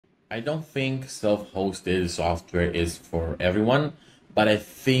I don't think self-hosted software is for everyone, but I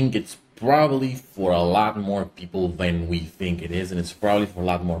think it's probably for a lot more people than we think it is, and it's probably for a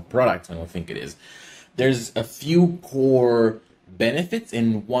lot more products than we think it is. There's a few core benefits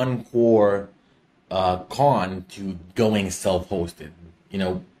and one core con to going self-hosted.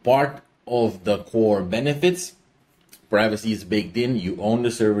 Part of the core benefits, privacy is baked in. You own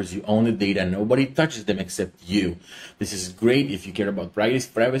the servers, you own the data, nobody touches them except you. This is great if you care about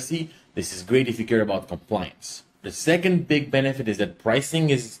privacy. This is great if you care about compliance. The second big benefit is that pricing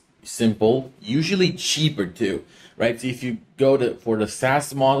is simple, usually cheaper too, right? So if you go for the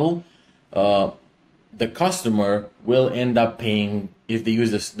SaaS model, the customer will end up paying if they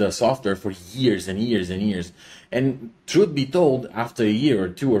use the software for years and years and years. And truth be told, after a year or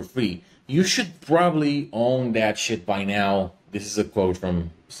two or three, you should probably own that shit by now. This is a quote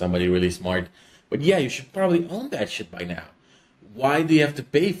from somebody really smart. But yeah, you should probably own that shit by now. Why do you have to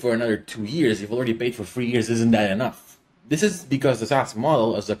pay for another 2 years? You've already paid for 3 years. Isn't that enough? This is because the SaaS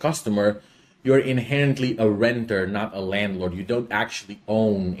model, as a customer, you're inherently a renter, not a landlord. You don't actually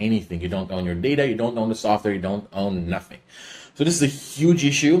own anything. You don't own your data. You don't own the software. You don't own nothing. So this is a huge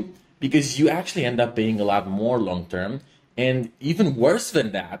issue because you actually end up paying a lot more long term. And even worse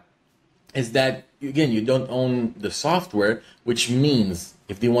than that is that, again, you don't own the software, which means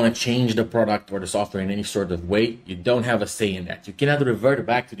if they want to change the product or the software in any sort of way, you don't have a say in that. You cannot revert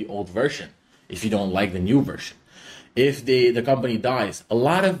back to the old version if you don't like the new version. If the company dies, a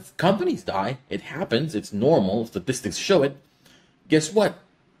lot of companies die. It happens. It's normal. Statistics show it. Guess what?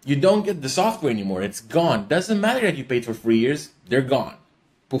 You don't get the software anymore. It's gone. Doesn't matter that you paid for 3 years. They're gone.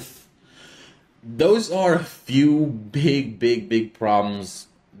 Poof. Those are a few big problems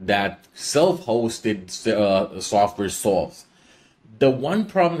that self-hosted software solves. The one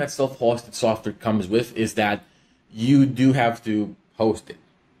problem that self-hosted software comes with is that you do have to host it,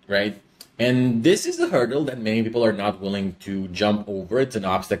 right? And this is a hurdle that many people are not willing to jump over. It's an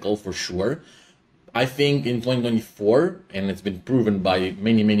obstacle for sure. I think in 2024, and it's been proven by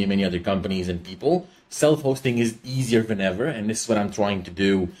many other companies and people, self-hosting is easier than ever. And this is what I'm trying to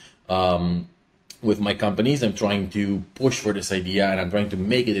do with my companies. I'm trying to push for this idea and I'm trying to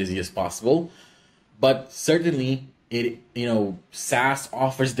make it as easy as possible. But certainly, SaaS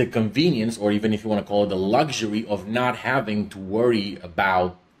offers the convenience, or even if you want to call it the luxury, of not having to worry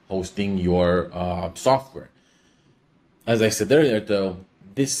about hosting your software. As I said earlier, though,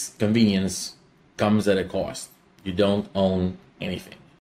 this convenience comes at a cost. You don't own anything.